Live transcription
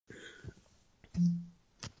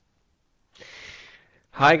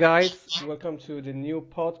Hi guys, welcome to the new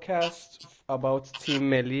podcast about Team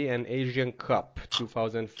Melli and Asian Cup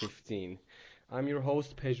 2015. I'm your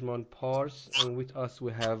host Pejman Pars, and with us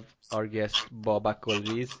we have our guest Babak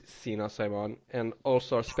Golriz, Sina Saiman, and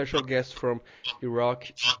also our special guest from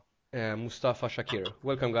Iraq, Mustafa Shakir.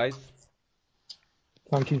 Welcome guys.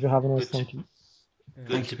 Thank you for having us. Good to, Thank you. good Um,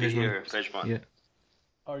 to Thank you, be Pejman. here, Pejman. Yeah.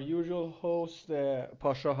 our usual host,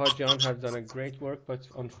 Pasha Hajan, has done a great work, but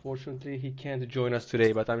unfortunately he can't join us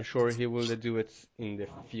today, but I'm sure he will do it in the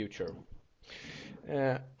future.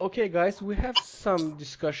 Okay, guys, we have some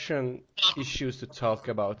discussion issues to talk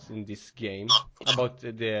about in this game, about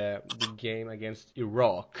the game against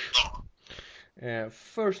Iraq.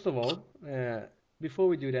 First of all, before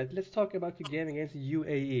we do that, let's talk about the game against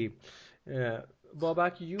UAE.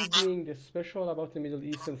 Babak, you being the special about the Middle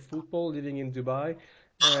Eastern football, living in Dubai,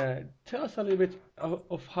 tell us a little bit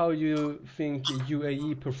of how you think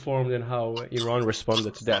UAE performed and how Iran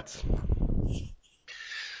responded to that.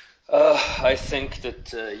 I think that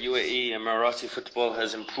UAE Emirati football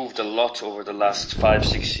has improved a lot over the last 5,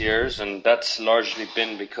 6 years, and that's largely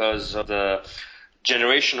been because of the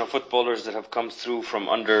generation of footballers that have come through from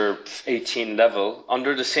under 18 level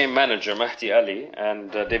under the same manager, Mahdi Ali,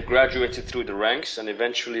 and they've graduated through the ranks and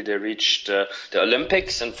eventually they reached the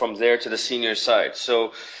Olympics and from there to the senior side.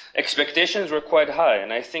 So expectations were quite high,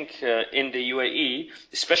 and I think in the UAE,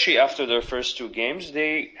 especially after their first two games,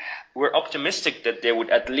 they were optimistic that they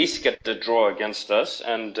would at least get the draw against us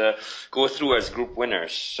and go through as group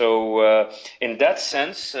winners. So in that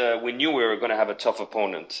sense, we knew we were going to have a tough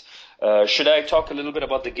opponent. Should I talk a little bit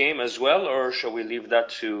about the game as well, or shall we leave that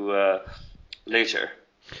to later?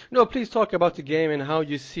 No, please talk about the game and how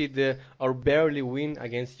you see the our barely win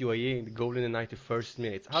against UAE in the goal in the 91st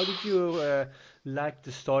minute. How did you like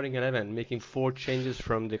the starting 11, making four changes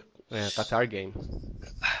from the Qatar game?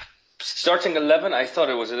 Starting 11, I thought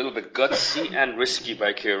it was a little bit gutsy and risky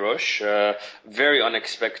by Kirosh. Very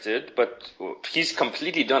unexpected, but he's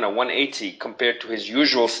completely done a 180 compared to his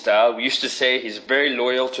usual style. We used to say he's very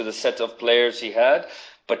loyal to the set of players he had,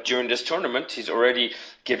 but during this tournament, he's already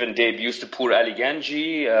given debuts to Pour Ali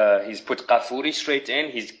Ganji. He's put Kafuri straight in.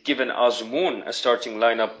 He's given Azmoun a starting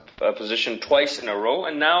lineup position twice in a row.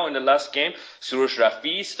 And now in the last game, Surush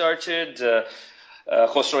Rafi started.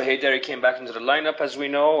 Khosrow Haydari came back into the lineup, as we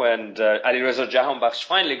know, and Ali Reza Jahanbakhsh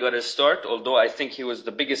finally got his start, although I think he was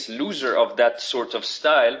the biggest loser of that sort of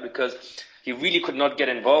style because he really could not get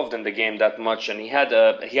involved in the game that much, and he had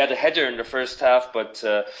a header in the first half, but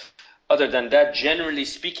other than that, generally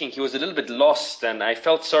speaking, he was a little bit lost, and I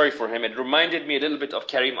felt sorry for him. It reminded me a little bit of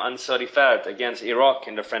Karim Ansari Fad against Iraq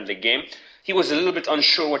in the friendly game. He was a little bit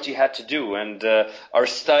unsure what he had to do, and our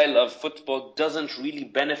style of football doesn't really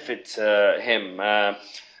benefit him.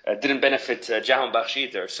 Didn't benefit Jahan Bakhsh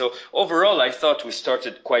either. So overall, I thought we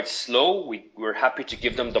started quite slow. We were happy to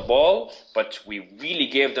give them the ball, but we really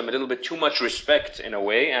gave them a little bit too much respect in a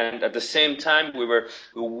way. And at the same time, we were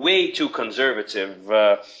way too conservative.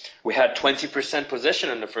 We had 20% possession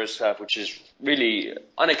in the first half, which is really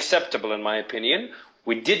unacceptable in my opinion.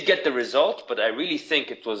 We did get the result, but I really think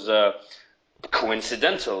it was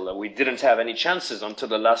coincidental. We didn't have any chances until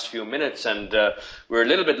the last few minutes, and we were a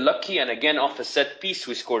little bit lucky. And again, off a set piece,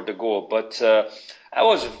 we scored the goal. But I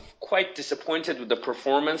was quite disappointed with the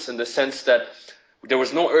performance in the sense that there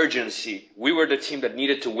was no urgency. We were the team that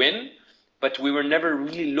needed to win, but we were never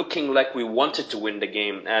really looking like we wanted to win the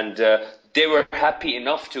game. And they were happy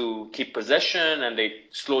enough to keep possession, and they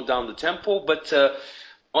slowed down the tempo. But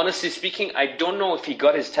honestly speaking, I don't know if he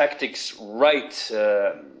got his tactics right,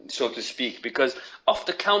 so to speak, because off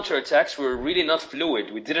the counter attacks, we were really not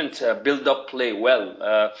fluid. We didn't build up play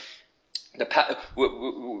well.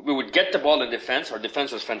 We would get the ball in defense. Our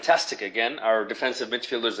defense was fantastic again, our defensive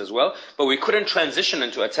midfielders as well, but we couldn't transition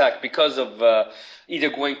into attack because of either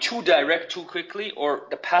going too direct too quickly or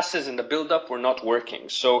the passes and the build-up were not working.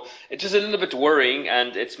 So it is a little bit worrying,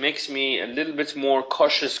 and it makes me a little bit more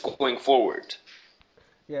cautious going forward.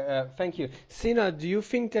 Yeah, thank you. Sina, do you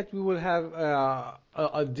think that we will have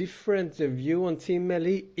a different view on Team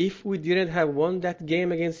Melli if we didn't have won that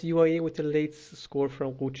game against UAE with a late score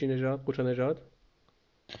from Kuchinejad?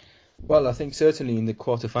 Well, I think certainly in the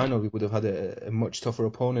quarter-final we would have had a much tougher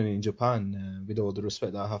opponent in Japan. With all the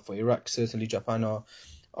respect that I have for Iraq, certainly Japan are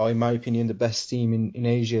in my opinion, the best team in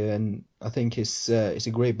Asia, and I think it's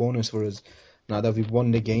a great bonus for us now that we've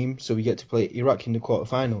won the game, so we get to play Iraq in the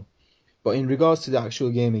quarter-final. But in regards to the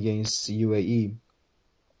actual game against UAE,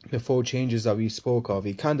 the four changes that we spoke of,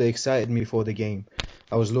 it kind of excited me before the game.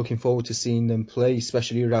 I was looking forward to seeing them play,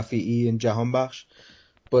 especially Rafi'i and Jahanbakhsh.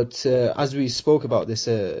 But as we spoke about this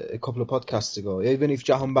a couple of podcasts ago, even if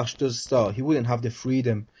Jahanbakhsh does start, he wouldn't have the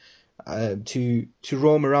freedom to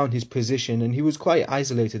roam around his position, and he was quite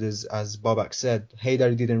isolated, as Babak said.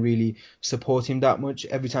 Haydari didn't really support him that much.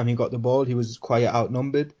 Every time he got the ball, he was quite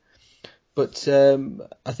outnumbered. But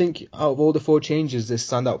I think out of all the four changes, the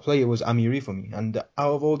standout player was Amiri for me. And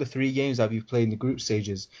out of all the three games that we've played in the group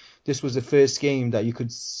stages, this was the first game that you could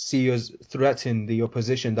see us threaten the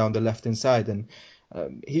opposition down the left-hand side. And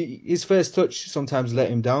his first touch sometimes let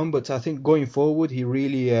him down, but I think going forward, he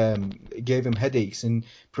really gave him headaches and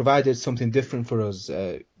provided something different for us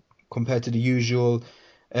compared to the usual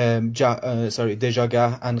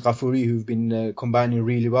Dejaga and Ghafouri, who've been combining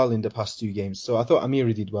really well in the past two games. So I thought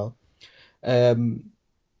Amiri did well. But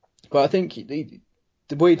I think the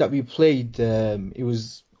way that we played, it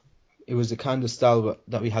was the kind of style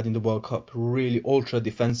that we had in the World Cup, really ultra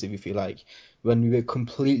defensive, if you like. When we were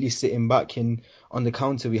completely sitting back and on the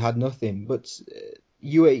counter, we had nothing. But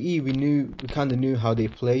UAE, we kind of knew how they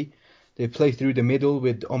play. They play through the middle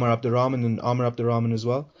with Omar Abdurrahman and Amr Abdurrahman as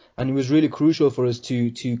well. And it was really crucial for us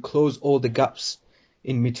to close all the gaps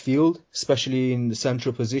in midfield, especially in the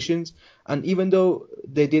central positions. And even though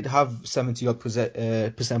they did have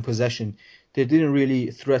 70% possession, they didn't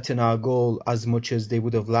really threaten our goal as much as they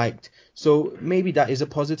would have liked. So maybe that is a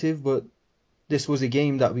positive, but this was a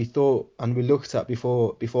game that we thought and we looked at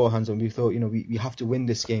beforehand, and we thought, we have to win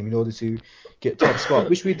this game in order to get top spot,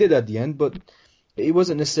 which we did at the end, but it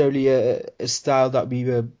wasn't necessarily a style that we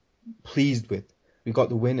were pleased with. We got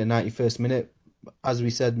the win in 91st minute. As we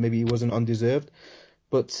said, maybe it wasn't undeserved,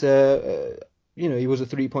 but it was a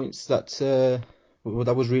 3 points that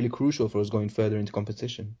was really crucial for us going further into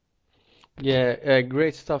competition. Yeah,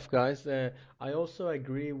 great stuff, guys. I also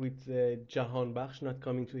agree with Jahanbakhsh not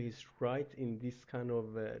coming to his right in this kind of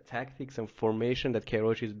tactics and formation that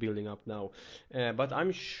Queiroz is building up now. But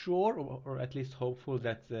I'm sure, or at least hopeful,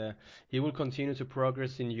 that he will continue to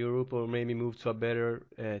progress in Europe, or maybe move to a better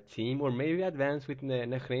team, or maybe advance with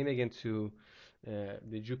Nijmegen to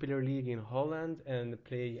the Jupiler League in Holland and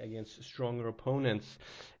play against stronger opponents.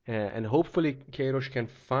 And hopefully Queiroz can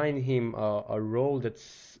find him a role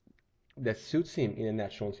that suits him in a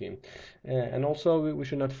national team. And also, we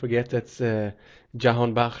should not forget that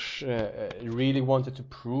Jahanbakhsh really wanted to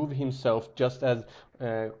prove himself, just as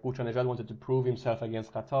Ghouta wanted to prove himself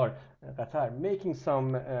against Qatar, making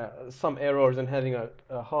some errors and having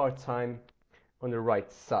a hard time on the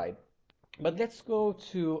right side. But let's go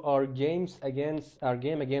to our game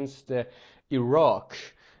against Iraq.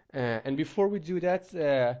 And before we do that,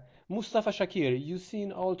 Mustafa Shakir, you've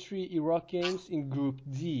seen all three Iraq games in Group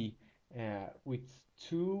D, with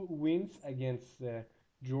 2 wins against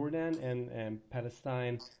Jordan and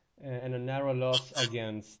Palestine, and a narrow loss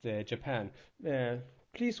against Japan.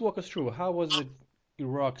 Please walk us through, how was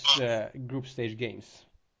Iraq's group stage games?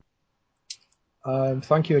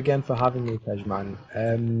 Thank you again for having me,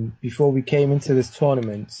 Pejman. Before we came into this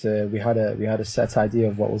tournament, we had a set idea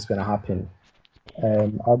of what was going to happen.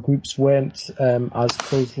 Our groups weren't as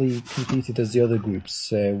closely competed as the other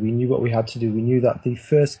groups. We knew what we had to do. We knew that the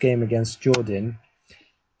first game against Jordan,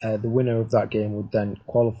 the winner of that game would then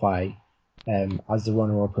qualify as the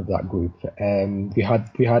runner-up of that group. We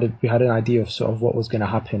had an idea of sort of what was going to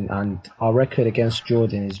happen, and our record against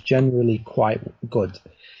Jordan is generally quite good.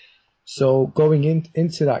 So going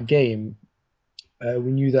into that game,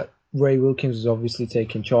 we knew that Ray Wilkins was obviously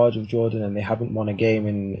taking charge of Jordan, and they haven't won a game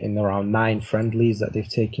in around 9 friendlies that they've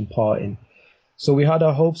taken part in. So we had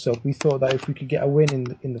our hopes up. We thought that if we could get a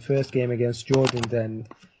win in the first game against Jordan, then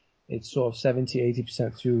it's sort of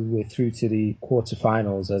 70-80% through. We're through to the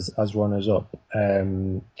quarterfinals as runners up.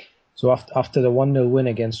 So after the 1-0 win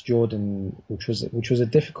against Jordan, which was a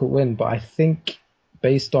difficult win, but I think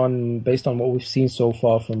based on what we've seen so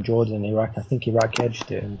far from Jordan and Iraq, I think Iraq edged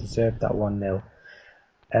it and deserved that 1-0.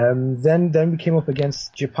 Then we came up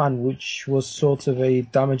against Japan, which was sort of a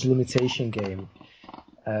damage limitation game.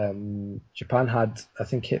 Japan had, I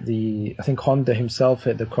think Honda himself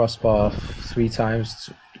hit the crossbar 3 times,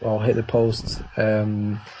 or hit the post.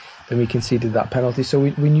 Then we conceded that penalty. So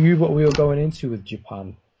we knew what we were going into with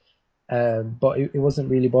Japan. But it wasn't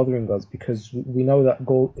really bothering us, because we know that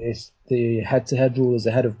goal is the head-to-head rule is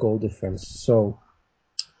ahead of goal difference. So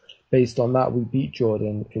based on that, we beat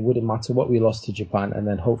Jordan. It wouldn't matter what we lost to Japan, and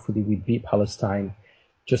then hopefully we'd beat Palestine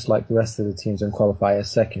just like the rest of the teams and qualify as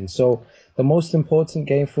second. So the most important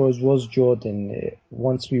game for us was Jordan.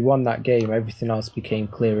 Once we won that game, everything else became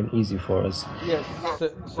clear and easy for us. Yes,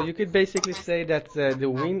 so you could basically say that the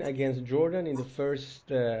win against Jordan in the first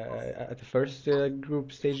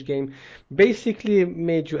group stage game basically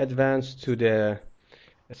made you advance to the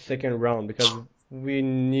second round, because we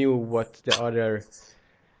knew what the other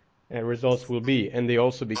results will be, and they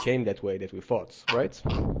also became that way that we thought, right?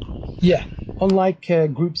 Yeah.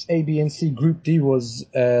 Unlike groups A, B, and C, Group D was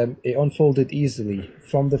it unfolded easily.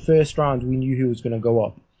 From the first round, we knew who was going to go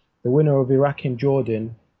up. The winner of Iraq and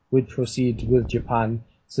Jordan would proceed with Japan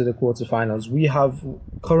to the quarterfinals. We have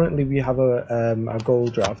a goal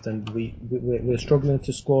draft, and we're struggling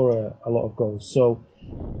to score a lot of goals. So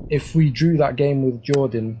if we drew that game with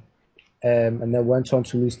Jordan and then went on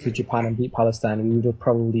to lose to Japan and beat Palestine, we would have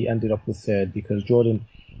probably ended up with third because Jordan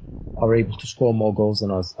are able to score more goals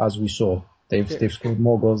than us, as we saw. They've scored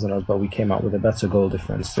more goals than us, but we came out with a better goal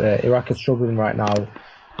difference. Iraq is struggling right now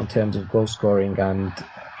in terms of goal scoring, and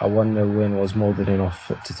a 1-0 win was more than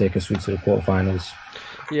enough to take us through to the quarterfinals.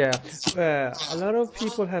 Yeah, a lot of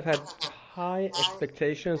people have had high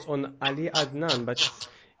expectations on Ali Adnan, but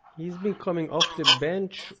he's been coming off the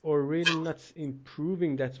bench or really not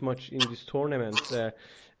improving that much in this tournament.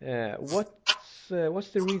 What's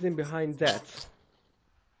the reason behind that?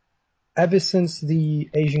 Ever since the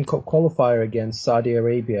Asian Cup qualifier against Saudi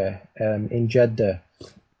Arabia in Jeddah,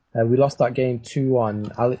 we lost that game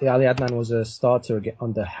 2-1. Ali Adnan was a starter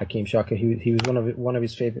under Hakeem Shaka. He was one of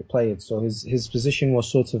his favourite players, so his position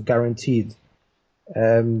was sort of guaranteed.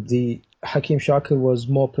 The Hakeem Shaka was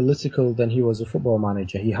more political than he was a football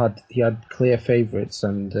manager. He had clear favourites,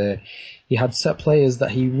 and he had set players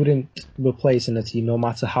that he wouldn't replace in a team, no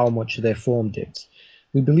matter how much their form dipped.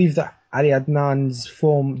 We believe that Ali Adnan's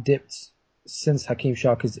form dipped since Hakeem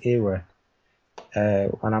Shaka's era.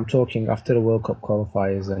 And I'm talking after the World Cup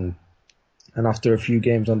qualifiers and after a few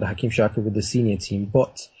games under Hakeem Shaka with the senior team.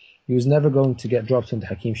 But he was never going to get dropped under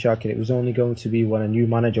Hakeem Shaka. It was only going to be when a new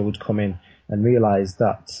manager would come in and realise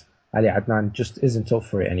that Ali Adnan just isn't up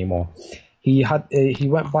for it anymore. He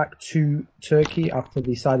went back to Turkey after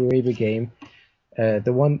the Saudi Arabia game,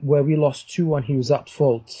 the one where we lost 2-1. He was at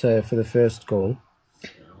fault for the first goal.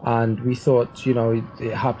 And we thought,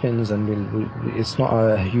 it happens, and it's not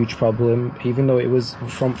a huge problem. Even though it was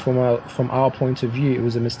from our point of view, it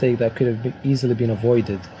was a mistake that could have easily been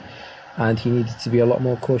avoided, and he needed to be a lot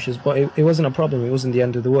more cautious. But it wasn't a problem. It wasn't the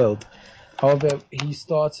end of the world. However, he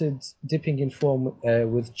started dipping in form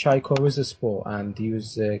with Çaykur Rizespor, and he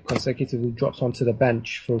was consecutively dropped onto the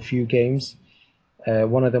bench for a few games.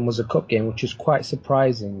 One of them was a cup game, which is quite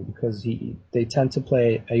surprising because they tend to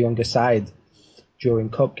play a younger side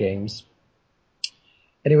during cup games.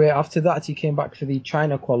 Anyway, after that, he came back for the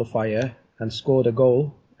China qualifier and scored a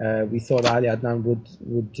goal. We thought Ali Adnan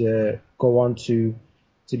would go on to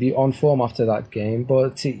be on form after that game,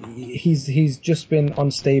 but he's just been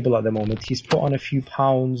unstable at the moment. He's put on a few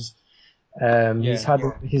pounds. He's had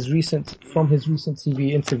his recent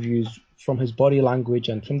TV interviews, from his body language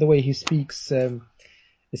and from the way he speaks.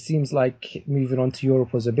 It seems like moving on to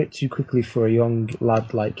Europe was a bit too quickly for a young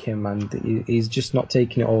lad like him, and he's just not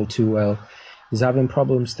taking it all too well. He's having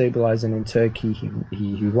problems stabilizing in Turkey.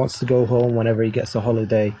 He wants to go home whenever he gets a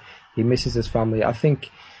holiday. He misses his family. I think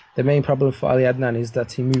the main problem for Ali Adnan is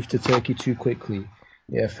that he moved to Turkey too quickly.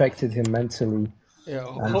 It affected him mentally.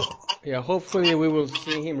 Hopefully we will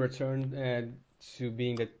see him return to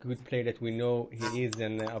being that good player that we know he is,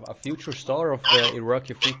 and a future star of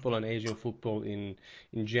Iraqi football and Asian football in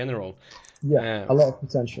general. Yeah, a lot of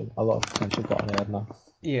potential for Ali Adnan.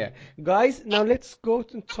 Yeah, guys, now let's go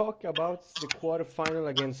and talk about the quarterfinal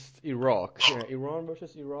against Iraq. Iran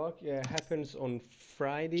versus Iraq happens on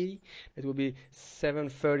Friday. It will be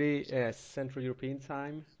 7:30 Central European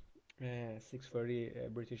Time,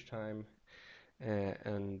 6:30 British time,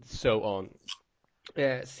 and so on.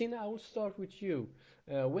 Sina, I will start with you.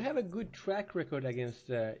 We have a good track record against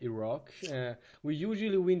Iraq. We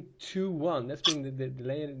usually win 2-1. That's been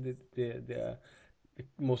the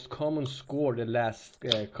most common score the last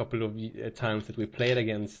couple of times that we played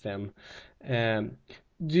against them.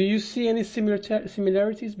 Do you see any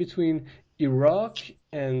similarities between Iraq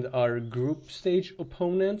and our group stage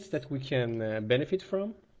opponents that we can benefit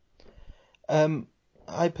from?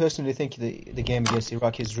 I personally think the game against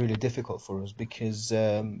Iraq is really difficult for us because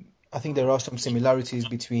I think there are some similarities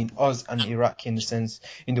between us and Iraq in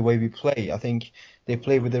the way we play. I think they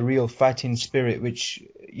play with a real fighting spirit, which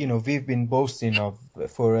we've been boasting of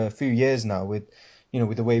for a few years now with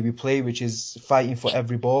the way we play, which is fighting for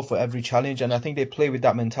every ball, for every challenge, and I think they play with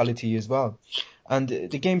that mentality as well. And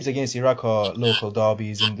the games against Iraq are local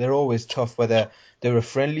derbies, and they're always tough, whether they're a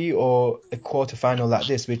friendly or a quarter-final like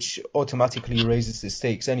this, which automatically raises the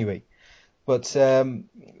stakes anyway. But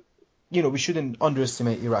we shouldn't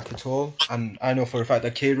underestimate Iraq at all, and I know for a fact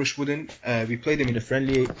that Queiroz wouldn't. We played them in a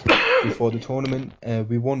friendly before the tournament.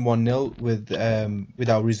 We won 1-0 with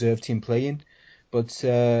our reserve team playing. But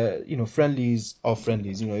friendlies are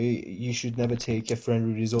friendlies. You should never take a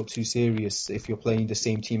friendly result too serious if you're playing the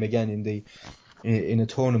same team again in a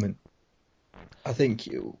tournament. I think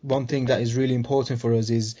one thing that is really important for us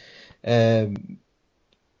is highlighting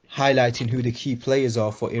who the key players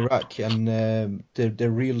are for Iraq, and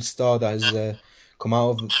the real star that has come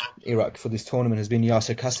out of Iraq for this tournament has been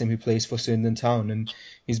Yasser Qasim, who plays for Swindon Town, and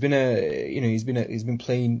he's been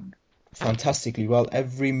playing fantastically well.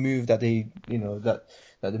 Every move that they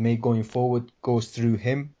make going forward goes through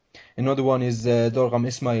him. Another one is Dorgham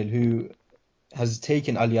Ismail, who has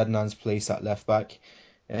taken Ali Adnan's place at left back.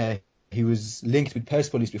 He was linked with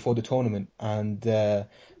Persepolis before the tournament, and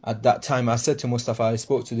at that time I said to Mustafa, I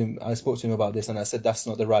spoke to him about this, and I said that's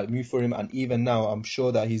not the right move for him. And even now, I'm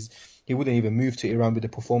sure that he wouldn't even move to Iran with the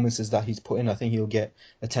performances that he's put in. I think he'll get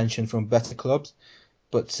attention from better clubs.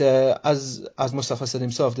 But as Mustafa said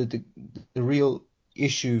himself, the real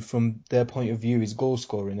issue from their point of view is goal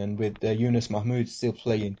scoring, and with Yunus Mahmoud still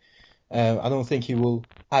playing, I don't think he will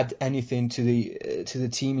add anything to the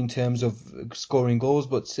team in terms of scoring goals.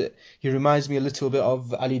 But he reminds me a little bit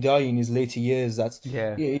of Ali Daei in his later years. That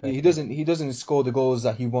he doesn't score the goals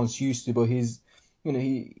that he once used to, but he's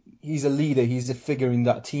a leader. He's a figure in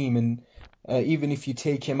that team, and even if you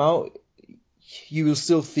take him out, you will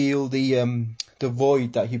still feel the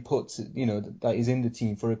void that he puts, that is in the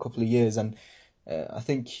team for a couple of years. And I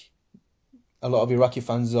think a lot of Iraqi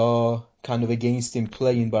fans are kind of against him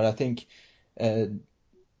playing, but I think, I'm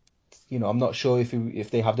not sure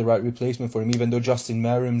if they have the right replacement for him. Even though Justin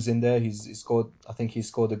Merrim's in there, he scored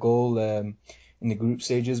a goal in the group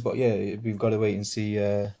stages. But yeah, we've got to wait and see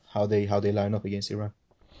how they line up against Iran.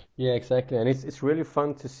 Yeah, exactly. And it's really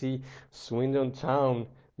fun to see Swindon Town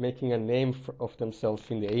making a name of themselves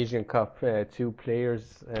in the Asian Cup. Two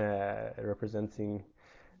players representing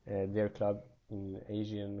their club in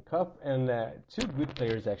Asian Cup, and two good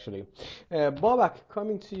players actually. Babak,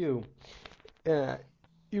 coming to you.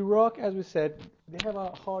 Iraq, as we said, they have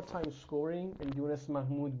a hard time scoring, and Yunus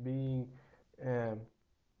Mahmoud being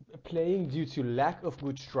playing due to lack of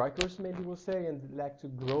good strikers, maybe we'll say, and lack to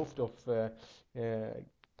growth of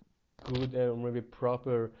good, maybe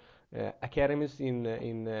proper academies in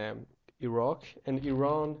Iraq, and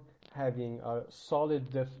Iran having a solid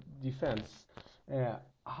defense.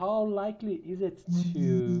 How likely is it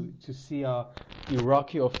to see a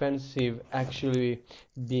Iraqi offensive actually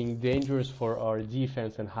being dangerous for our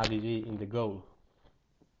defense and Hadidi in the goal?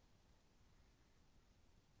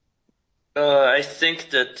 I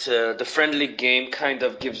think that the friendly game kind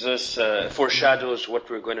of gives us foreshadows what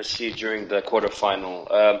we're going to see during the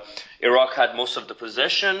quarterfinal. Iraq had most of the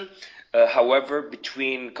possession. However,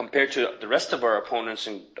 compared to the rest of our opponents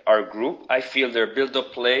in our group, I feel their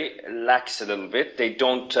build-up play lacks a little bit. They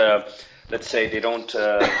don't,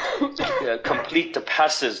 complete the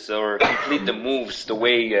passes or complete the moves the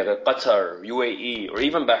way Qatar, UAE, or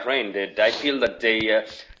even Bahrain did. I feel that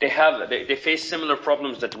they face similar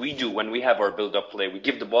problems that we do when we have our build-up play. We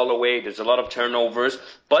give the ball away. There's a lot of turnovers,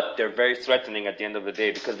 but they're very threatening at the end of the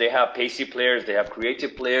day because they have pacey players, they have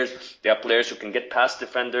creative players, they have players who can get past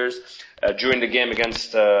defenders. During the game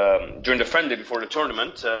during the friendly before the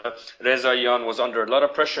tournament, Reza Yan was under a lot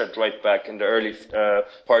of pressure at right back in the early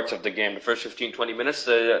parts of the game. The first 15-20 minutes,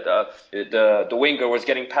 the winger was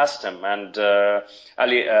getting past him, and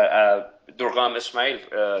Dorgham Ismail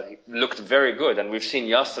looked very good, and we've seen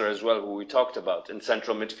Yasser as well, who we talked about in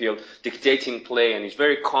central midfield, dictating play, and he's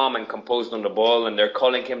very calm and composed on the ball, and they're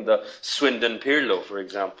calling him the Swindon Pirlo, for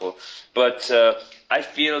example. But I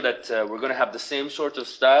feel that we're going to have the same sort of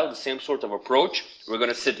style, the same sort of approach. We're going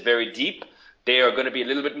to sit very deep. They are going to be a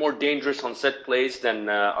little bit more dangerous on set plays than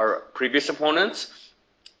our previous opponents.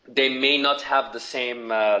 They may not have the same,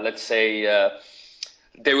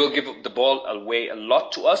 they will give the ball away a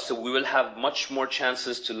lot to us, so we will have much more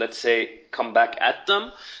chances to, let's say, come back at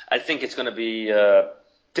them. I think it's going to be a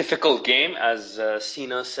difficult game, as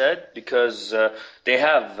Sina said, because they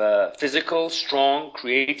have physical, strong,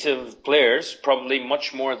 creative players, probably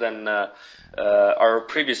much more than our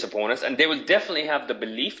previous opponents, and they will definitely have the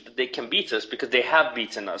belief that they can beat us because they have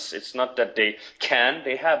beaten us. It's not that they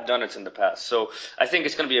have done it in the past. So I think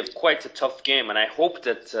it's going to be quite a tough game, and I hope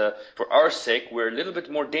that for our sake we're a little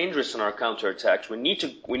bit more dangerous in our counterattacks. We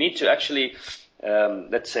need to actually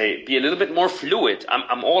be a little bit more fluid.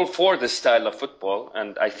 I'm all for this style of football,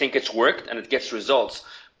 and I think it's worked and it gets results,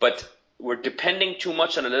 but we're depending too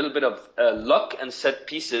much on a little bit of luck and set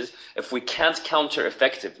pieces if we can't counter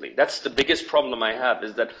effectively. That's the biggest problem I have,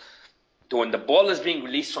 is that when the ball is being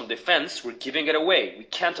released from defense, we're giving it away. We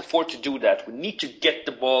can't afford to do that. We need to get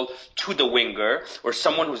the ball to the winger or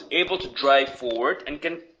someone who's able to drive forward and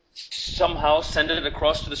can somehow send it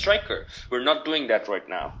across to the striker. We're not doing that right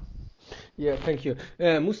now. Yeah, thank you.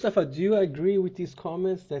 Mustafa, do you agree with these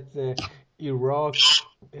comments that Iraq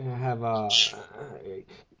have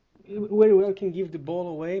very well can give the ball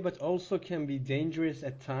away, but also can be dangerous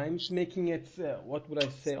at times, making it what would I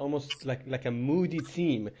say, almost like a moody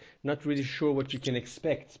team, not really sure what you can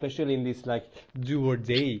expect, especially in this like do or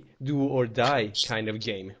die kind of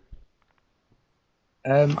game.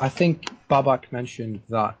 I think Babak mentioned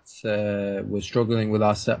that we're struggling with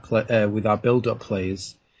our with our build-up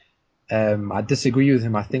plays. I disagree with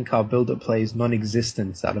him. I think our build-up play is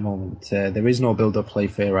non-existent at the moment. There is no build-up play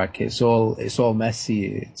for Iraq. It's all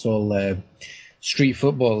messy. It's all street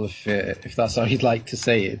football, if that's how you'd like to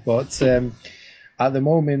say it. But at the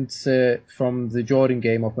moment, from the Jordan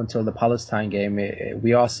game up until the Palestine game,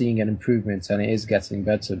 we are seeing an improvement and it is getting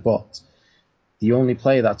better. But the only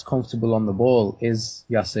player that's comfortable on the ball is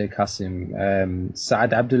Yasser Qasim. Saad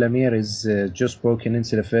Abdelamir is just broken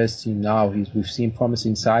into the first team now. We've seen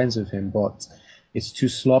promising signs of him, but it's too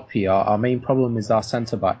sloppy. Our main problem is our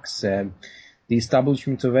centre-backs. The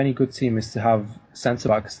establishment of any good team is to have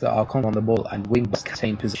centre-backs that are confident on the ball and wing-backs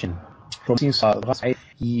contain position. From teams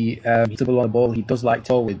he's able on the ball, he does like to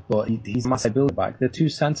forward, but he's a massive build-back. The two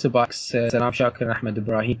centre-backs, Sanam Shakir and Ahmed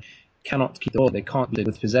Ibrahim, cannot keep the ball. They can't do it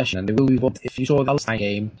with possession, and they will be. If you saw the Palestine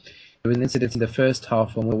game, there was an incident in the first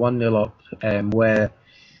half when we were 1-0 up, where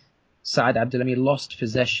Saad Abdelamir lost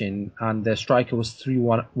possession, and the striker was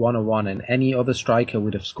 3-1-1, and any other striker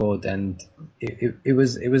would have scored. And it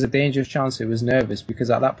was a dangerous chance. It was nervous because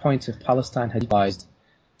at that point, if Palestine had equalised,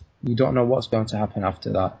 you don't know what's going to happen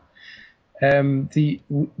after that.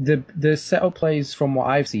 The setup plays from what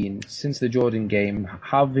I've seen since the Jordan game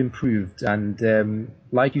have improved, and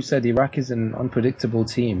like you said, Iraq is an unpredictable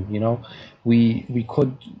team. You know, we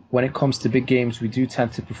could, when it comes to big games, we do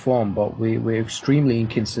tend to perform, but we're extremely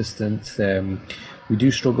inconsistent. We do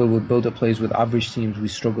struggle with build-up plays with average teams. We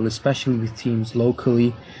struggle especially with teams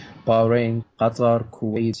locally, Bahrain, Qatar,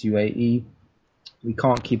 Kuwait, UAE. We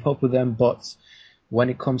can't keep up with them, but when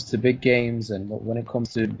it comes to big games and when it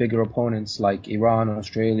comes to bigger opponents like Iran,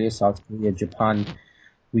 Australia, South Korea, Japan,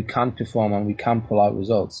 we can perform and we can pull out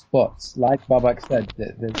results. But like Babak said,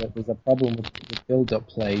 there's a problem with build-up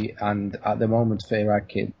play, and at the moment for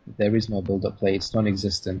Iraq, there is no build-up play. It's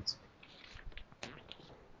non-existent.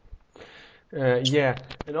 Yeah,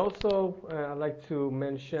 and also I'd like to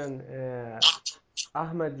mention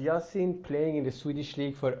Ahmed Yassin playing in the Swedish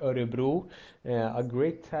league for Örebro, a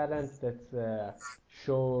great talent that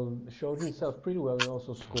showed himself pretty well and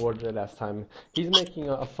also scored the last time. He's making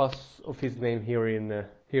a fuss of his name here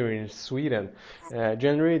in Sweden.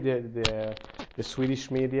 Generally, the Swedish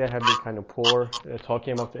media have been kind of poor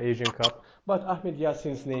talking about the Asian Cup, but Ahmed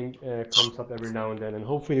Yassin's name comes up every now and then, and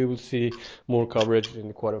hopefully we will see more coverage in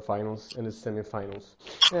the quarterfinals and the semifinals.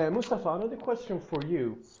 Mustafa, another question for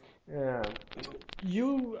you. Uh,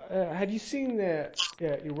 have you seen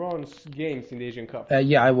Iran's games in the Asian Cup?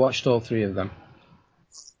 Yeah, I watched all three of them.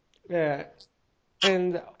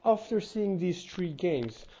 And after seeing these three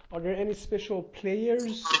games, are there any special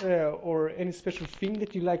players or any special thing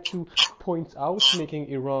that you like to point out, making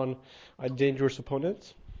Iran a dangerous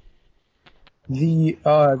opponent? The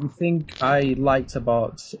thing I liked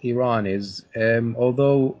about Iran is,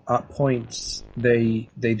 although at points they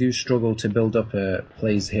do struggle to build up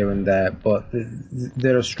plays here and there, but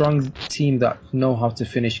they're a strong team that know how to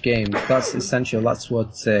finish games. That's essential. That's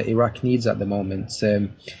what Iraq needs at the moment.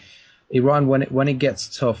 Iran, when it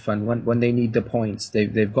gets tough and when they need the points,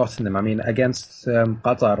 they've gotten them. I mean, against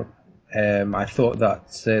Qatar, I thought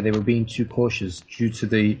that they were being too cautious due to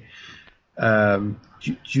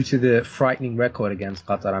the frightening record against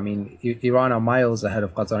Qatar. I mean, Iran are miles ahead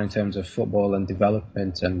of Qatar in terms of football and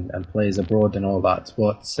development and plays abroad and all that.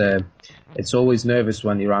 But it's always nervous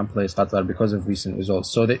when Iran plays Qatar because of recent results.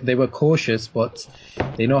 So they were cautious, but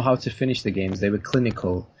they know how to finish the games. They were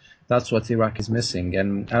clinical. That's what Iraq is missing.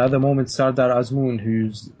 And at the moment, Sardar Azmoun,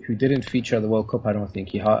 who didn't feature at the World Cup, I don't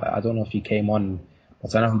think I don't know if he came on,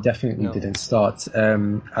 but I know he definitely didn't start.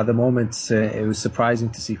 At the moment, it was surprising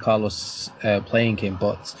to see Carlos playing him,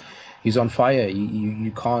 but he's on fire.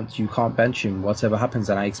 You can't bench him, whatever happens.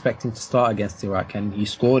 And I expect him to start against Iraq, and he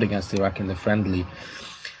scored against Iraq in the friendly.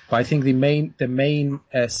 But I think the main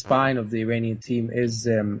spine of the Iranian team is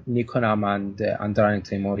Nikonam and Andrani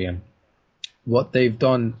Teimourian. What they've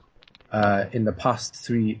done in the past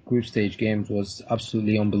three group stage games was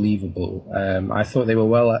absolutely unbelievable. I thought they were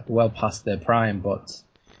well past their prime, but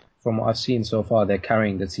from what I've seen so far, they're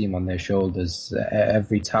carrying the team on their shoulders.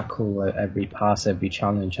 Every tackle, every pass, every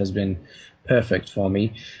challenge has been perfect for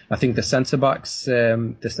me. I think the centre backs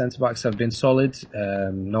have been solid.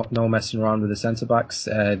 No messing around with the centre backs.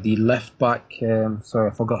 The left back,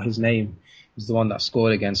 sorry, I forgot his name. He's the one that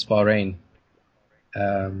scored against Bahrain.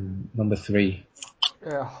 Number 3.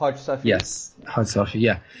 Haj Safi. Yes, Hansafi,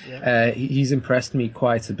 yeah. Yeah. He's impressed me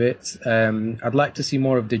quite a bit. I'd like to see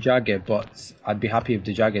more of Dejagah, but I'd be happy if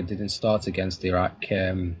Dejagah didn't start against Iraq.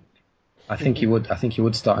 I think he would. I think he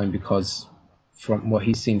would start him because from what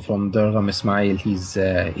he's seen from Durham Ismail, he's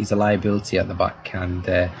a liability at the back,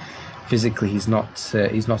 and physically he's not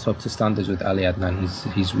up to standards with Ali Adnan.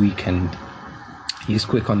 He's weak and he's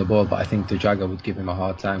quick on the ball, but I think Dejagah would give him a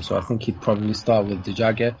hard time. So I think he'd probably start with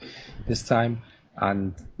Dejagah this time.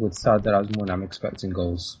 And with Sardar Azmoun, I'm expecting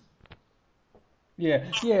goals. Yeah,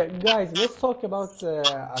 guys, let's talk about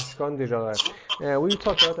Askan Dejagah. We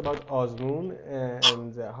talked a lot about Azmoun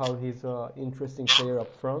and how he's an interesting player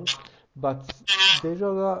up front, but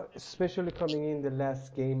Dejagah, especially coming in the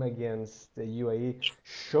last game against the UAE,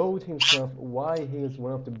 showed himself why he is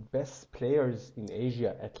one of the best players in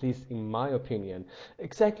Asia, at least in my opinion.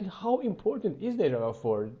 Exactly how important is Dejagah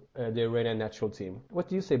for the Iranian national team? What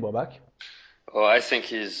do you say, Bobak? Oh, I think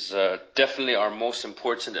he's definitely our most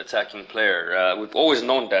important attacking player. We've always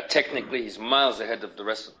known that. Technically, he's miles ahead of the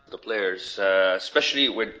rest of the players, especially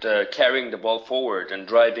with carrying the ball forward and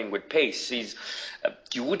driving with pace.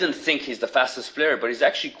 You wouldn't think he's the fastest player, but he's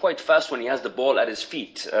actually quite fast when he has the ball at his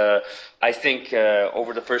feet. I think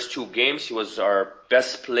over the first 2 games, he was our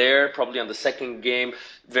best player. Probably on the second game,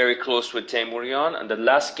 very close with Teimourian. And the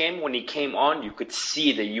last game, when he came on, you could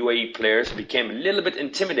see the UAE players became a little bit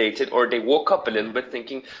intimidated, or they woke up a little bit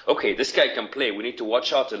thinking, okay, this guy can play. We need to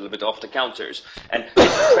watch out a little bit off the counters. And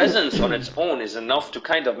his presence on its own is enough to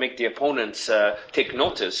kind of make the opponents take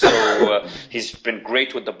notice. So he's been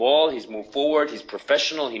great with the ball. He's moved forward. He's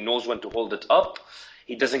professional. He knows when to hold it up.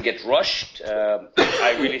 He doesn't get rushed.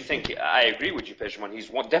 I really think I agree with you, Pejman. He's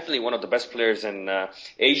definitely one of the best players in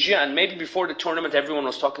Asia. And maybe before the tournament, everyone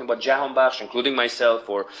was talking about Jahanbakhsh, including myself,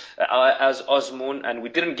 or as Azmoun, and we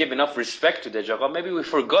didn't give enough respect to Dejagah. Maybe we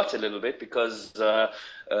forgot a little bit because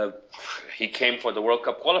he came for the World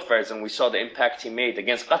Cup qualifiers, and we saw the impact he made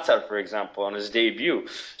against Qatar, for example, on his debut.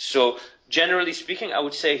 So generally speaking, I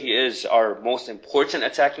would say he is our most important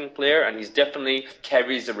attacking player, and he's definitely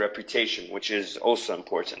carries a reputation, which is also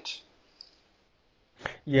important.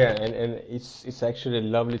 Yeah, and it's actually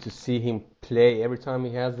lovely to see him play. Every time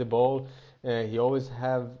he has the ball, he always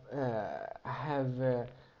have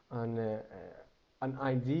an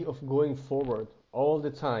idea of going forward all the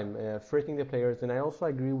time, threatening the players. And I also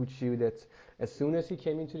agree with you that as soon as he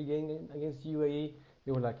came into the game against UAE,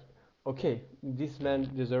 they were like, okay, this man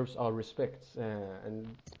deserves our respect. And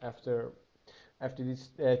after after these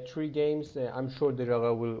 3 games, I'm sure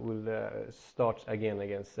Dejagah will start again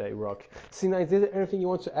against Iraq. Sina, is there anything you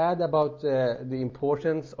want to add about the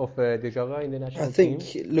importance of Dejagah in the I national think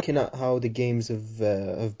team? looking at how the games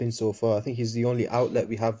have been so far, I think he's the only outlet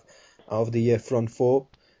we have out of the front four,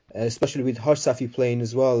 especially with Haj Safi playing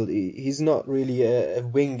as well. He's not really a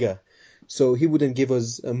winger, so he wouldn't give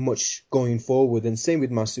us much going forward. And same with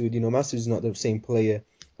Masood. Masood's not the same player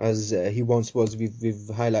as he once was. We've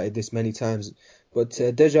highlighted this many times, but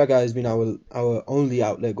Dejagah has been our only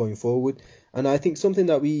outlet going forward. And I think something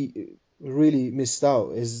that we really missed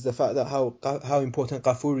out is the fact that how important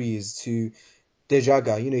Ghafouri is to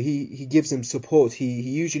Dejagah. He gives him support. He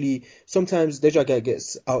usually sometimes Dejagah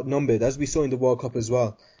gets outnumbered, as we saw in the World Cup as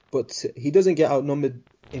well. But he doesn't get outnumbered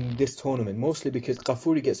in this tournament, mostly because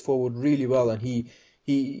Ghafouri gets forward really well, and he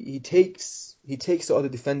takes the other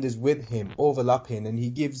defenders with him, overlapping, and he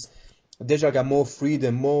gives Dejagah more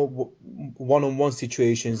freedom, more one-on-one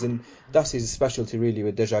situations, and that's his specialty really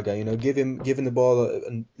with Dejagah. Give him the ball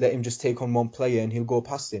and let him just take on one player, and he'll go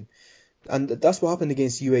past him. And that's what happened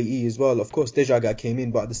against UAE as well. Of course, Dejagah came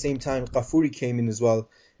in, but at the same time, Ghafouri came in as well.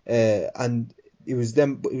 And it was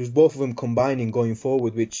both of them combining going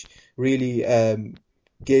forward, which really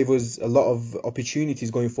gave us a lot of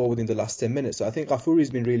opportunities going forward in the last 10 minutes. So I think Ghafouri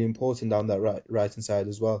has been really important down that right hand side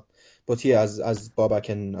as well. But yeah, as Babak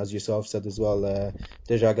and as yourself said as well,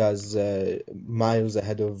 Dejagah's miles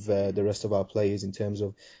ahead of the rest of our players in terms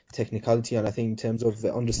of technicality, and I think in terms of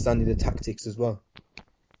understanding the tactics as well.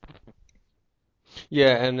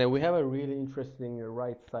 Yeah, and we have a really interesting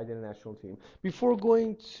right-sided national team. Before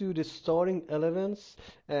going to the starting 11s,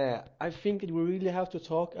 I think we really have to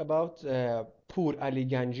talk about Pur Ali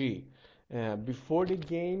Ganji. Before the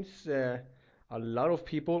games, a lot of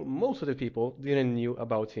people, most of the people, didn't knew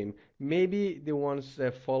about him. Maybe the ones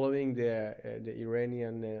following the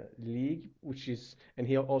Iranian league, and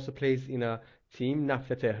he also plays in a team,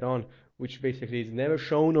 Nafta Tehran, which basically is never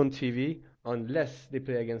shown on TV unless they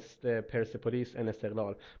play against Persepolis and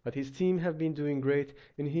Esteghlal. But his team have been doing great,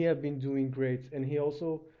 and he have been doing great, and he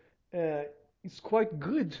also uh, is quite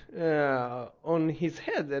good on his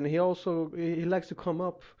head, and he likes to come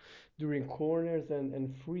up during corners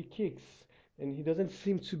and free kicks, and he doesn't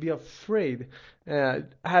seem to be afraid.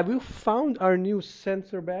 Have you found our new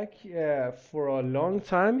center back for a long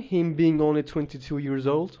time? Him being only 22 years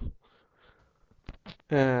old,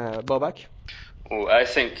 Babak. Oh, I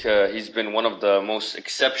think he's been one of the most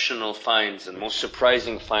exceptional finds and most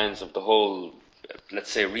surprising finds of the whole,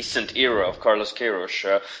 let's say, recent era of Carlos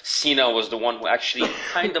Queiroz. Sina was the one who actually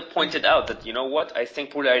kind of pointed out that, you know what, I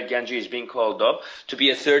think Poulaid Ganji is being called up to be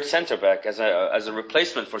a third centre back as a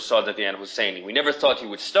replacement for Saadavi and Hosseini. We never thought he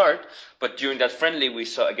would start, but during that friendly we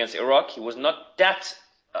saw against Iraq, he was not that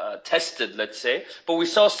tested, let's say, but we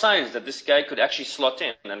saw signs that this guy could actually slot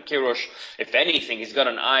in. And Queiroz, if anything, he's got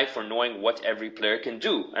an eye for knowing what every player can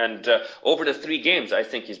do. And over the 3 games, I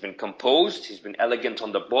think he's been composed, he's been elegant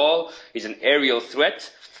on the ball, he's an aerial threat.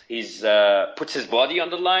 He's puts his body on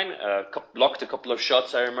the line, blocked a couple of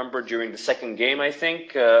shots, I remember, during the second game, I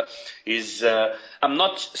think. I'm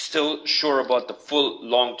not still sure about the full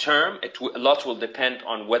long term. A lot will depend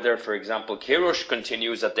on whether, for example, Queiroz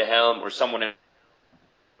continues at the helm or someone.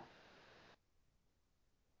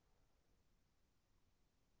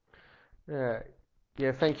 Uh,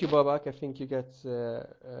 yeah, thank you, Babak. I think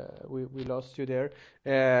we lost you there.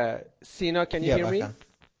 Sina, can you Yeah, hear I me? can.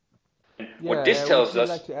 What this Would tells you us,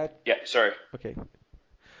 like to add? yeah, sorry. Okay.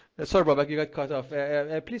 Sorry, Babak, you got cut off.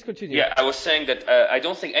 Please continue. Yeah, I was saying that I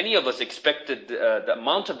don't think any of us expected the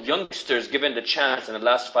amount of youngsters given the chance in the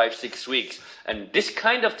last 5, 6 weeks. And this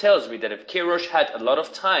kind of tells me that if Queiroz had a lot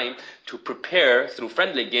of time to prepare through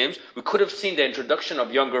friendly games, we could have seen the introduction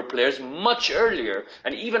of younger players much earlier,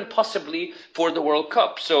 and even possibly for the World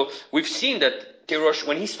Cup. So we've seen that Queiroz,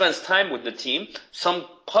 when he spends time with the team, some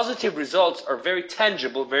positive results are very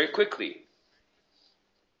tangible very quickly.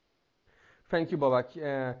 Thank you, Babak.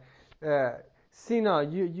 Sina,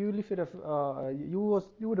 you lifted up. You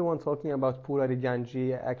were the one talking about Purari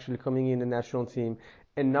Ganji actually coming in the national team,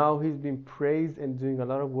 and now he's been praised and doing a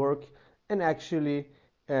lot of work. And actually,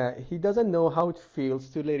 he doesn't know how it feels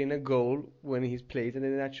to let in a goal when he's played in the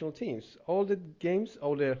national teams. All the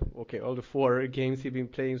 4 games he's been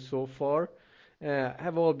playing so far,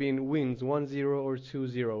 have all been wins, 1-0 or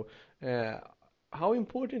 2-0. Uh, how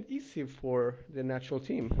important is he for the national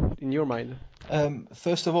team in your mind?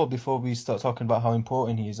 First of all, before we start talking about how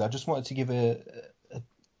important he is, I just wanted to give a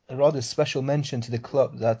rather special mention to the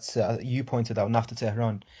club that you pointed out, Nafta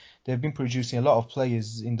Tehran. They've been producing a lot of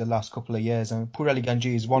players in the last couple of years, and Purali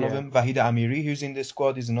Ganji is one of Yeah. them. Vahida Amiri, who's in the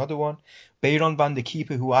squad, is another one. Bayron Van, the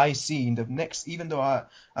keeper, who I see in the next, even though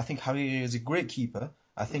I think Hariri is a great keeper,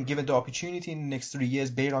 I think given the opportunity in the next 3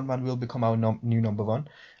 years, Bayron Van will become our new number one.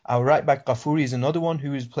 Our right back Ghafouri is another one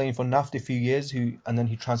who is playing for Naft a few years, and then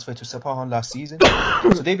he transferred to Sepahan last season.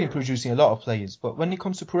 So they've been producing a lot of players. But when it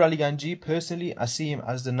comes to Purali Ganji, personally, I see him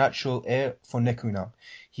as the natural heir for Neku now.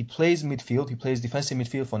 He plays midfield. He plays defensive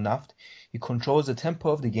midfield for Naft. He controls the tempo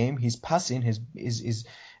of the game. His passing is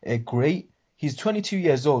great. He's 22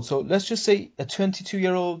 years old. So let's just say a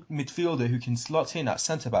 22-year-old midfielder who can slot in at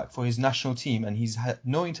centre-back for his national team, and he's had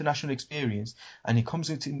no international experience, and he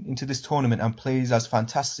comes into this tournament and plays as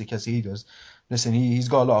fantastic as he does. Listen, he's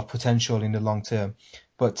got a lot of potential in the long term.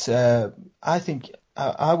 But I think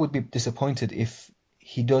I would be disappointed if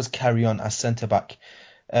he does carry on as centre-back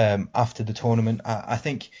after the tournament. I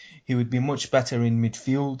think he would be much better in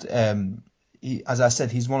midfield. As I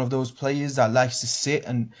said, he's one of those players that likes to sit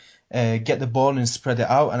and get the ball and spread it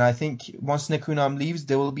out. And I think once Nekunam leaves,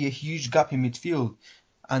 there will be a huge gap in midfield.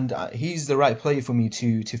 And he's the right player for me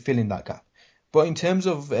to fill in that gap. But in terms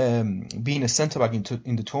of being a centre-back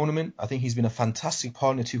in the tournament, I think he's been a fantastic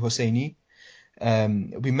partner to Hosseini.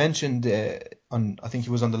 We mentioned I think it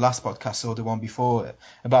was on the last podcast or the one before,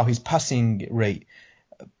 about his passing rate.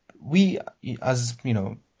 We, as you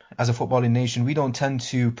know, as a footballing nation, we don't tend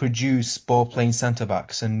to produce ball-playing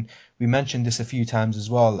centre-backs, and we mentioned this a few times as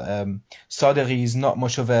well. Sadeghi is not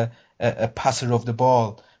much of a passer of the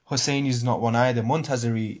ball. Hosseini is not one either.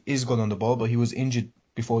 Montazeri is good on the ball, but he was injured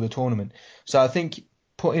before the tournament. So I think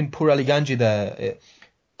putting Purali Ganji there,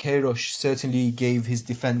 Queiroz certainly gave his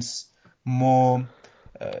defence more,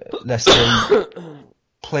 let's say,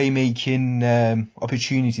 playmaking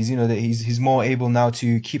opportunities. You know, that he's more able now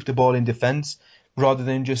to keep the ball in defence rather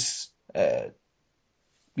than just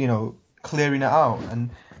clearing it out. And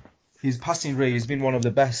his passing rate has been one of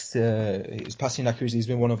the best. His passing accuracy has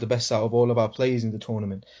been one of the best out of all of our players in the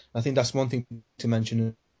tournament. I think that's one thing to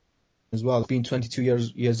mention as well. Being 22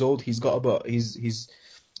 years old, he's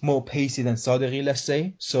more pacey than Sadeghi, let's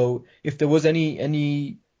say. So if there was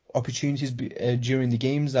any opportunities during the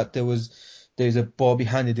games that there's a ball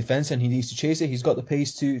behind the defense and he needs to chase it, he's got the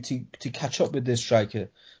pace to catch up with this striker.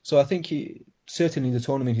 So I think certainly in the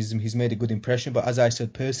tournament he's made a good impression. But as I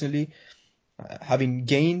said personally, having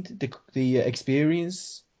gained the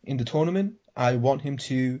experience in the tournament, I want him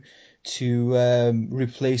to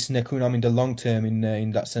replace Nekunam in the long term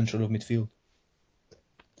in that central of midfield.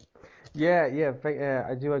 Yeah,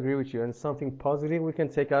 I do agree with you. And something positive we can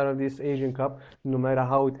take out of this Asian Cup, no matter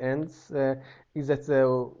how it ends, is that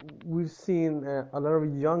we've seen a lot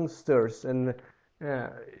of youngsters, and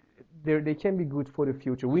they can be good for the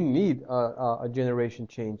future. We need a generation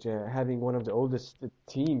change. Having one of the oldest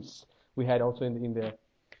teams we had also in the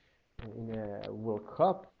World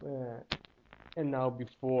Cup, and now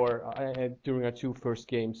during our two first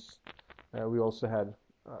games, we also had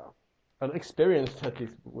an experienced, at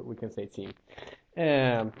least we can say, team.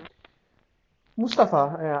 Um,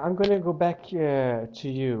 Mustafa, I'm going to go back to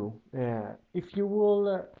you. If you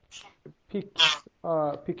will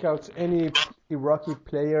pick out any Iraqi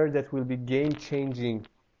player that will be game changing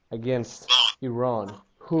against Iran,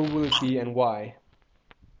 who will it be and why?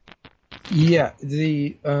 Yeah,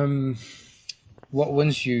 what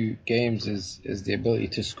wins you games is the ability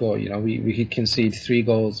to score. You know, we could concede 3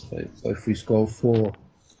 goals, but if we score 4,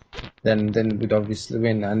 then we'd obviously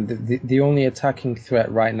win. And the only attacking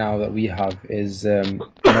threat right now that we have is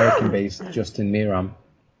American-based Justin Meram.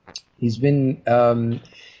 He's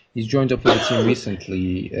joined up with the team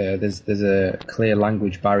recently. There's a clear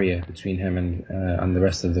language barrier between him and the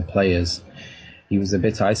rest of the players. He was a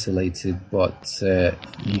bit isolated, but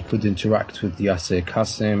he could interact with Yasser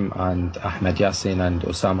Qasim and Ahmed Yassin and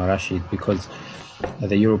Osama Rashid because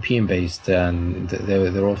they're European-based and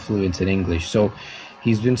they're all fluent in English. So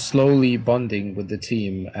he's been slowly bonding with the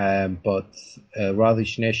team, but Radhi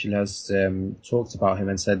Shneshil has talked about him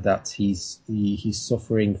and said that he's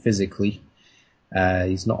suffering physically.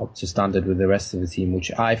 He's not up to standard with the rest of the team,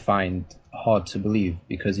 which I find hard to believe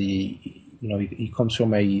because he comes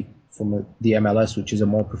from the MLS, which is a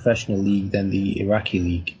more professional league than the Iraqi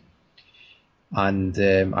league. And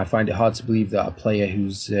I find it hard to believe that a player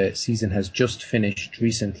whose season has just finished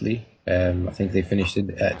recently, I think they finished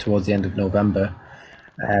it towards the end of November,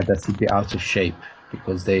 that he'd be out of shape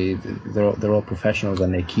because they're all professionals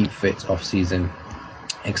and they keep fit off season,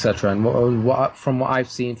 etc. And from what I've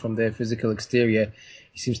seen from their physical exterior,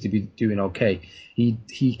 he seems to be doing okay.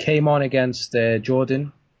 He came on against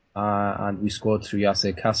Jordan, and we scored through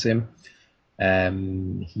Yasser Qasim.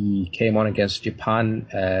 He came on against Japan.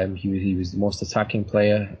 He was the most attacking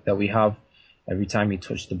player that we have. Every time he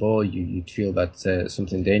touched the ball, you'd feel that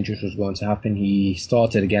something dangerous was going to happen. He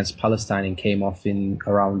started against Palestine and came off in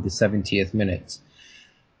around the 70th minute.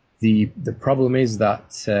 The problem is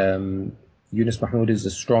that Yunus Mahmoud is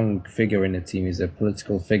a strong figure in the team. He's a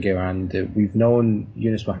political figure, and we've known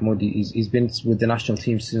Yunus Mahmoud. He's been with the national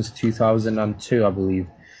team since 2002, I believe.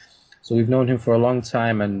 So we've known him for a long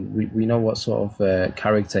time, and we know what sort of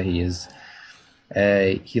character he is.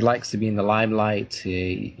 He likes to be in the limelight.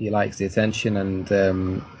 He likes the attention, and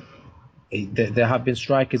there have been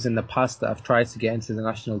strikers in the past that have tried to get into the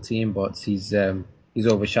national team, but he's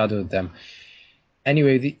overshadowed them.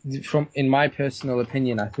 Anyway, in my personal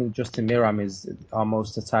opinion, I think Justin Meram is our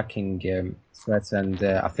most attacking threat, and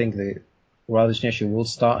I think that Radhi Shneshil will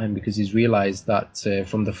start him because he's realised that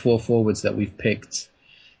from the 4 forwards that we've picked,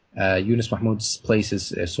 Yunus Mahmoud's place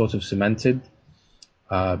is sort of cemented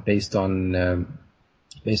based on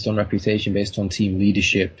reputation, based on team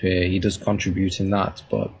leadership. He does contribute in that,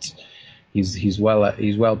 but he's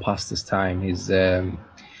well past his time.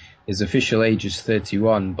 His official age is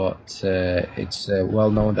 31, but it's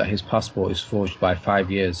well known that his passport is forged by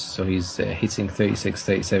 5 years, so he's hitting 36,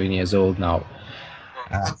 37 years old now.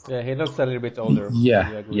 Yeah, he looks a little bit older.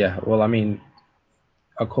 Yeah. Well, I mean,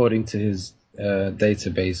 according to his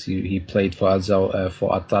database, he played for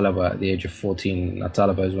At-Talaba at the age of 14.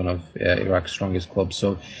 At-Talaba is one of Iraq's strongest clubs,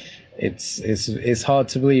 so it's hard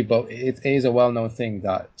to believe, but it is a well-known thing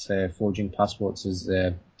that forging passports is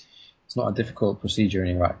it's not a difficult procedure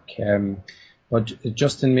in Iraq. But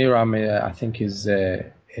Justin Meram, I think, is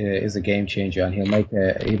a game changer, and he'll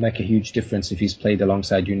make a huge difference if he's played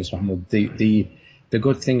alongside Yunus Mahmoud. The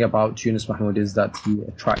good thing about Yunus Mahmoud is that he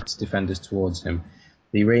attracts defenders towards him.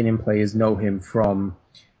 The Iranian players know him from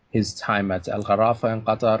his time at Al Gharafa in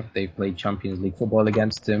Qatar. They've played Champions League football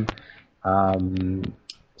against him.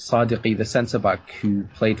 Sadiqi, the centre-back who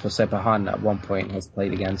played for Sepahan at one point, has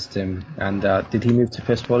played against him. And did he move to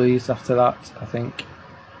Persepolis after that, I think?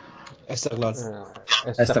 Esteghlal.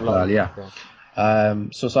 Esteghlal, yeah. yeah.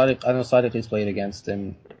 So Sadiq, I know Sadiqi's played against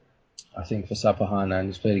him, I think, for Sepahan, and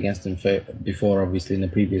he's played against him before, obviously, in the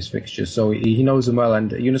previous fixtures. So he knows him well,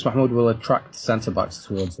 and Yunus Mahmoud will attract centre-backs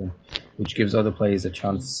towards him, which gives other players a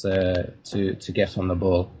chance to get on the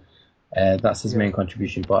ball. That's his main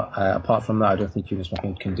contribution. But apart from that, I don't think Yunus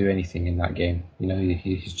Mahmoud can do anything in that game. You know,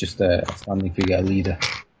 he's just a standing figure, a leader.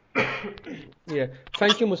 Yeah,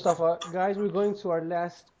 thank you, Mustafa. Guys, we're going to our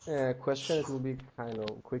last question. It will be kind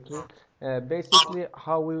of quickly. Basically,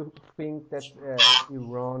 how we think that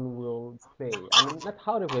Iran will play. I mean, not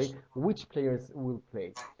how to play, which players will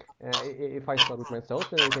play. If I start with myself,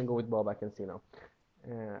 then we can go with Babak and Sina.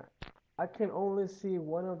 Uh, I can only see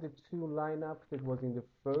one of the two lineups that was in the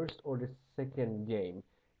first or the second game,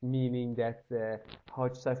 meaning that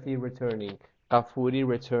Haj Safi returning, Ghafouri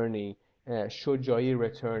returning, Shojai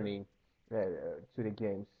returning to the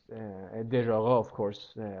games, Dejaga, of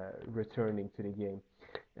course, returning to the game.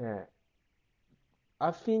 Uh,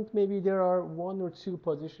 I think maybe there are one or two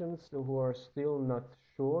positions who are still not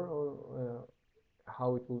sure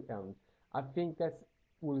how it will end. I think that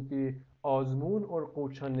will be Azmoun or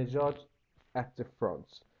Qochan Nejad at the front.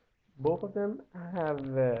 Both of them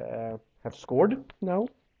have scored now,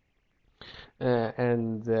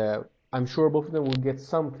 and I'm sure both of them will get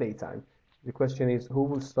some playtime. The question is who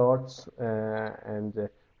will start and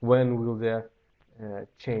when will the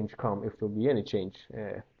change come, if there'll be any change,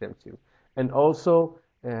 them two. And also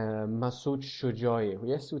Masoud Shojai.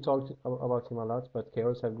 Yes, we talked about him a lot, but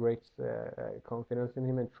Chaos have great confidence in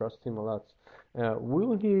him and trust him a lot.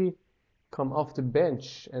 Will he come off the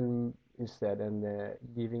bench and instead and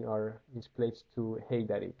giving his place to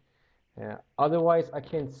Haydari? Otherwise, I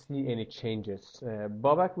can't see any changes.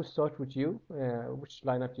 Babak, we'll start with you. Which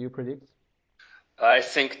lineup do you predict? I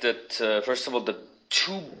think that, first of all, the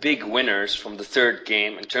two big winners from the third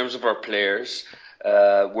game in terms of our players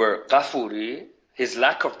were Ghafouri. His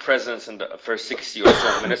lack of presence in the first 60 or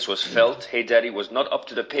so minutes was felt. Haydari was not up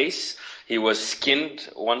to the pace. He was skinned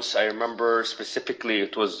once, I remember specifically,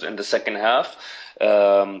 it was in the second half.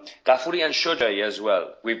 Ghafouri and Shojai as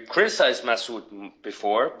well. We've criticized Masoud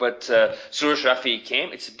before, but Suresh Rafi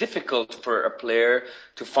came. It's difficult for a player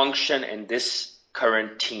to function in this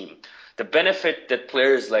current team. The benefit that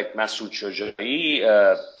players like Masoud Shojai,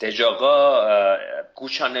 Dejaga,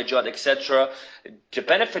 Qochan Nejad, etc., the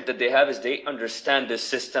benefit that they have is they understand this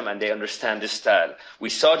system and they understand this style. We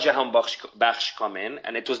saw Jahan Bakhsh come in,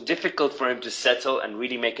 and it was difficult for him to settle and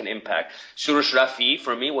really make an impact. Suresh Rafi,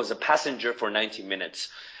 for me, was a passenger for 90 minutes.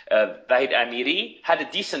 Vahid Amiri had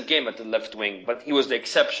a decent game at the left wing, but he was the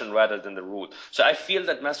exception rather than the rule. So I feel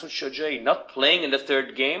that Masoud Shojai not playing in the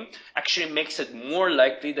third game actually makes it more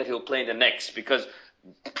likely that he'll play in the next, because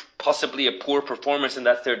possibly a poor performance in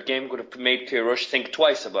that third game would have made Queiroz think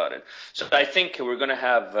twice about it. So I think we're going to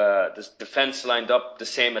have this defense lined up the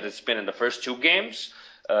same as it's been in the first two games.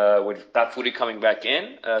 With Ghafouri coming back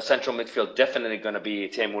in. Central midfield definitely going to be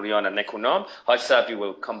Teimourian and Nekounam. Haj Safi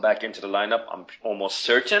will come back into the lineup, I'm almost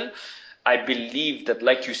certain. I believe that,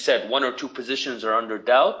 like you said, one or two positions are under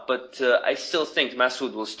doubt, but I still think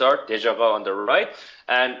Masoud will start, Dejaga on the right.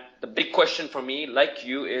 And the big question for me, like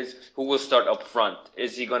you, is who will start up front?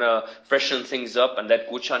 Is he going to freshen things up and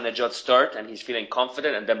let Qochan Nejad start and he's feeling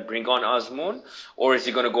confident and then bring on Azmoun? Or is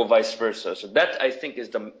he going to go vice versa? So that, I think, is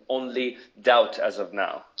the only doubt as of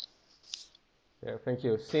now. Yeah, thank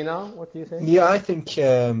you. Sina, what do you think? Yeah, I think,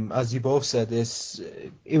 as you both said,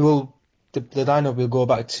 the lineup will go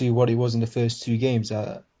back to what it was in the first two games.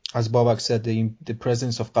 As Babak said, the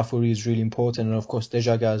presence of Ghafouri is really important, and of course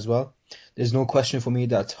Dejaga as well. There's no question for me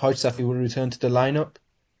that Haj Safi will return to the lineup.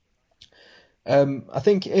 I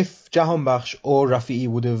think if Jahan Bakhsh or Rafi'i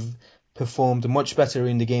would have performed much better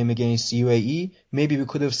in the game against UAE, maybe we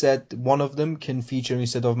could have said one of them can feature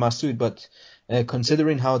instead of Masoud. But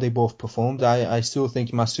considering how they both performed, I still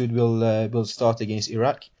think Masoud will start against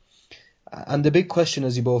Iraq. And the big question,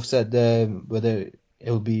 as you both said, whether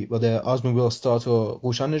Azmoun will start or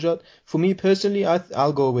Qochan Nejad. For me personally,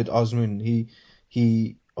 I'll go with Azmoun.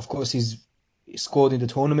 He of course he's scored in the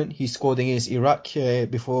tournament. He scored against Iraq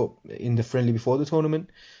before in the friendly before the tournament.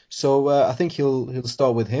 So I think he'll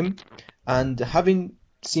start with him. And having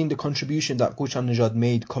seen the contribution that Qochan Nejad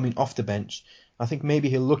made coming off the bench, I think maybe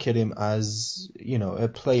he'll look at him as, a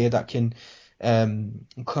player that can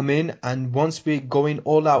come in, and once we're going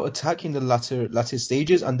all out attack in the latter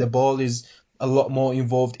stages and the ball is a lot more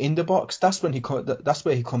involved in the box, that's when that's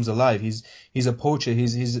where he comes alive. He's a poacher.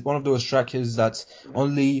 He's one of those strikers that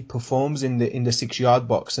only performs in the 6 yard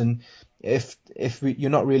box. And you're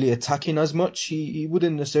not really attacking as much, he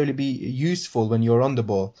wouldn't necessarily be useful when you're on the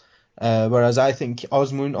ball. Whereas I think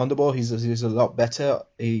Osmoon on the ball, he's a lot better.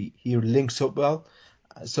 He links up well.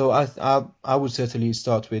 So I would certainly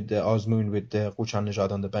start with Osmoon with Ghoochannejhad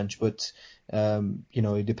Nejad on the bench. But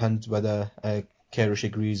it depends whether Queiroz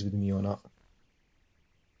agrees with me or not.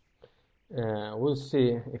 We'll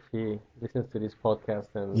see if he listens to this podcast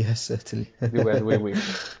and Yes, certainly. do as we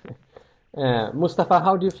wish. Mustafa,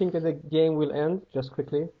 how do you think that the game will end? Just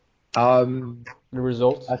quickly, the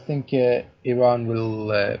results. I think Iran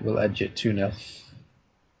will edge it 2-0.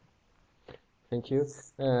 Thank you.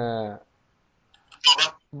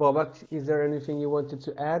 Babak, is there anything you wanted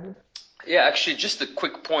to add? Yeah, actually, just a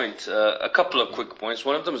quick point, a couple of quick points.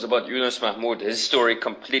 One of them is about Yunus Mahmoud. His story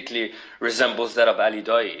completely resembles that of Ali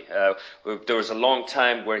Daei. There was a long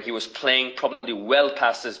time where he was playing probably well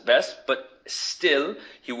past his best, but still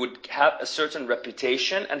he would have a certain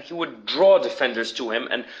reputation and he would draw defenders to him.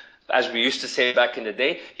 And as we used to say back in the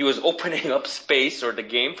day, he was opening up space or the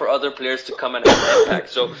game for other players to come and have an impact.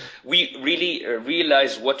 So we really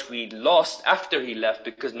realized what we lost after he left,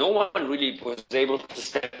 because no one really was able to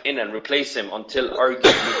step in and replace him until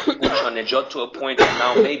arguably Ghoochannejhad Nejad to a point, and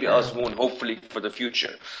now maybe Osmoon, hopefully for the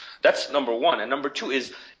future. That's number one. And number two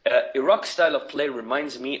is Iraq's style of play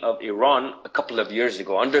reminds me of Iran a couple of years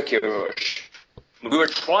ago under Queiroz. We were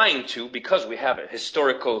trying to, because we have a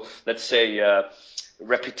historical, let's say,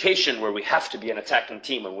 reputation where we have to be an attacking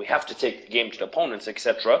team and we have to take the game to the opponents,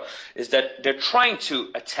 etc., is that they're trying to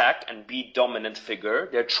attack and be dominant figure.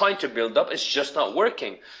 They're trying to build up. It's just not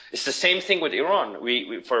working. It's the same thing with Iran.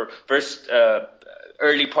 We for first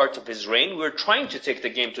early part of his reign, we were trying to take the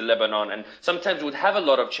game to Lebanon, and sometimes we would have a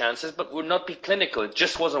lot of chances, but would not be clinical. It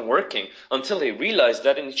just wasn't working until they realized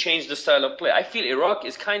that and he changed the style of play. I feel Iraq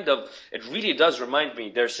is it really does remind me,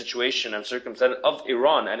 their situation and circumstance, of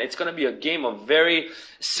Iran, and it's going to be a game of very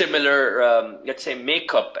similar, let's say,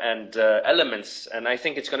 makeup and elements, and I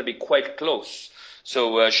think it's going to be quite close.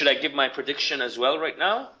 So should I give my prediction as well right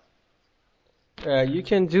now? You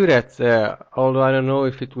can do that, although I don't know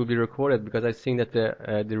if it will be recorded, because I think that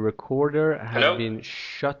the recorder has been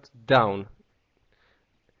shut down.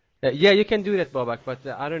 Yeah, you can do that, Babak, but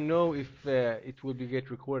I don't know if it will get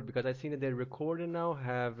recorded, because I think that the recorder now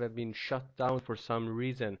have been shut down for some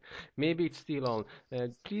reason. Maybe it's still on.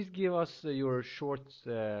 Please give us your short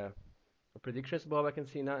predictions, Babak and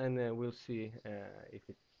Sina, and we'll see if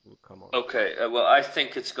it will come on. Okay, well, I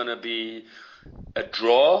think it's going to be a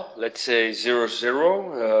draw, let's say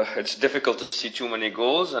 0-0. It's difficult to see too many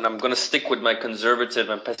goals, and I'm going to stick with my conservative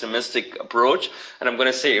and pessimistic approach, and I'm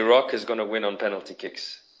going to say Iraq is going to win on penalty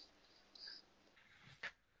kicks.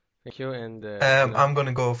 Thank you, and I'm going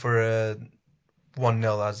to go for a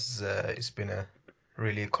 1-0, as it's been a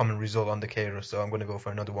really common result on the Queiroz, so I'm going to go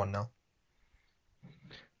for another 1-0.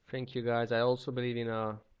 Thank you, guys. I also believe in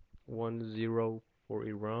a 1-0 for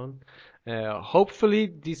Iran. Hopefully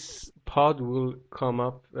this pod will come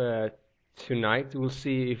up tonight. We'll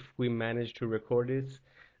see if we manage to record it.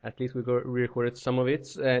 At least we recorded some of it.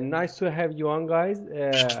 Nice to have you on, guys.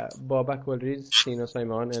 Babak Walriz, Sina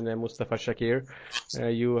Saiman, and Mustafa Shakir.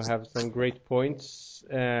 You have some great points.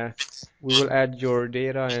 We will add your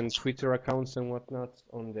data and Twitter accounts and whatnot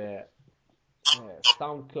on the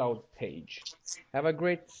SoundCloud page. Have a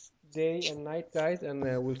great day and night, guys, and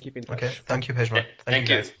we'll keep in touch. Okay, thank you, Pejman. Thank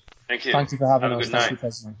you. Guys. Thank you. Thank you for having Have us. a good night. Thank you,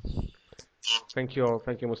 Pejman. Thank you all.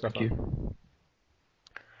 Thank you, Mustafa. Thank you.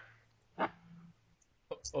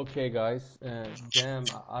 Okay, guys. Damn,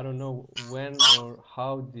 I don't know when or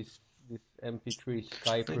how this MP3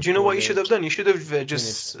 Skype. Do you know what you should have done? You should have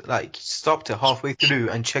finished. stopped it halfway through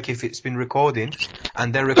and check if it's been recording,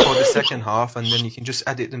 and then record the second half, and then you can just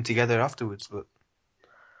edit them together afterwards. But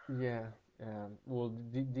yeah, well,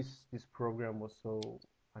 this program was so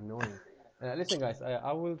annoying. Listen, guys,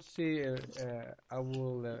 I will see. I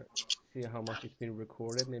will see how much it's been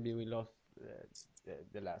recorded. Maybe we lost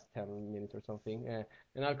the last 10 minutes or something,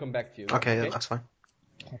 and I'll come back to you guys. okay, Okay, that's fine.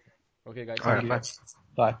 okay, guys. All right, Thank you.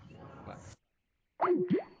 bye. Bye. Bye.